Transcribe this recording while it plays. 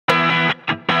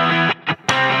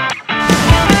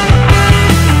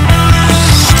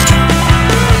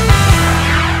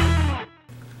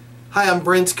Hi, I'm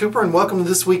Brent Cooper and welcome to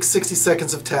this week's 60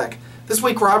 Seconds of Tech. This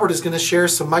week Robert is going to share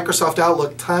some Microsoft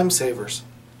Outlook time savers.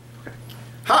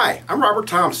 Hi, I'm Robert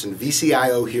Thompson,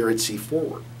 VCIO here at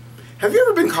CForward. Have you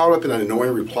ever been caught up in an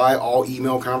annoying reply all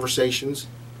email conversations?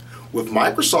 With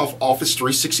Microsoft Office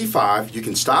 365, you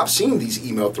can stop seeing these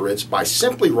email threads by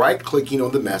simply right-clicking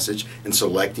on the message and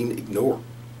selecting Ignore.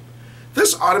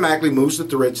 This automatically moves the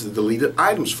thread to the deleted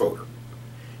items folder.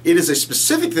 It is a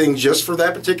specific thing just for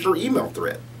that particular email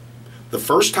thread. The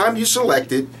first time you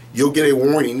select it, you'll get a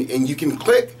warning and you can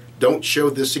click Don't Show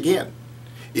This Again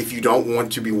if you don't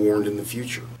want to be warned in the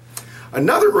future.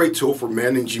 Another great tool for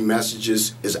managing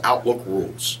messages is Outlook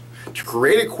Rules. To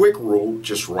create a quick rule,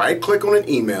 just right-click on an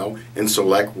email and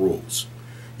select Rules.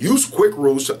 Use Quick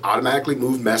Rules to automatically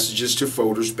move messages to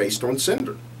folders based on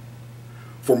sender.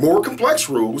 For more complex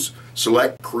rules,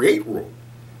 select Create Rule.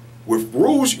 With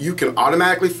rules, you can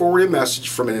automatically forward a message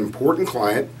from an important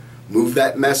client, move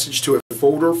that message to a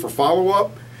folder for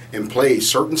follow-up, and play a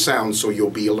certain sound so you'll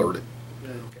be alerted.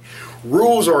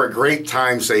 Rules are a great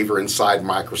time saver inside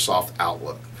Microsoft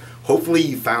Outlook. Hopefully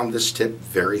you found this tip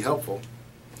very helpful.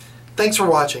 Thanks for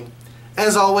watching.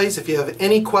 As always, if you have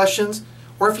any questions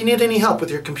or if you need any help with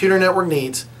your computer network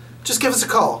needs, just give us a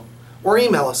call or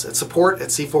email us at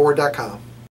support@cforward.com.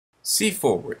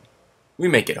 CForward. We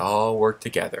make it all work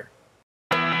together.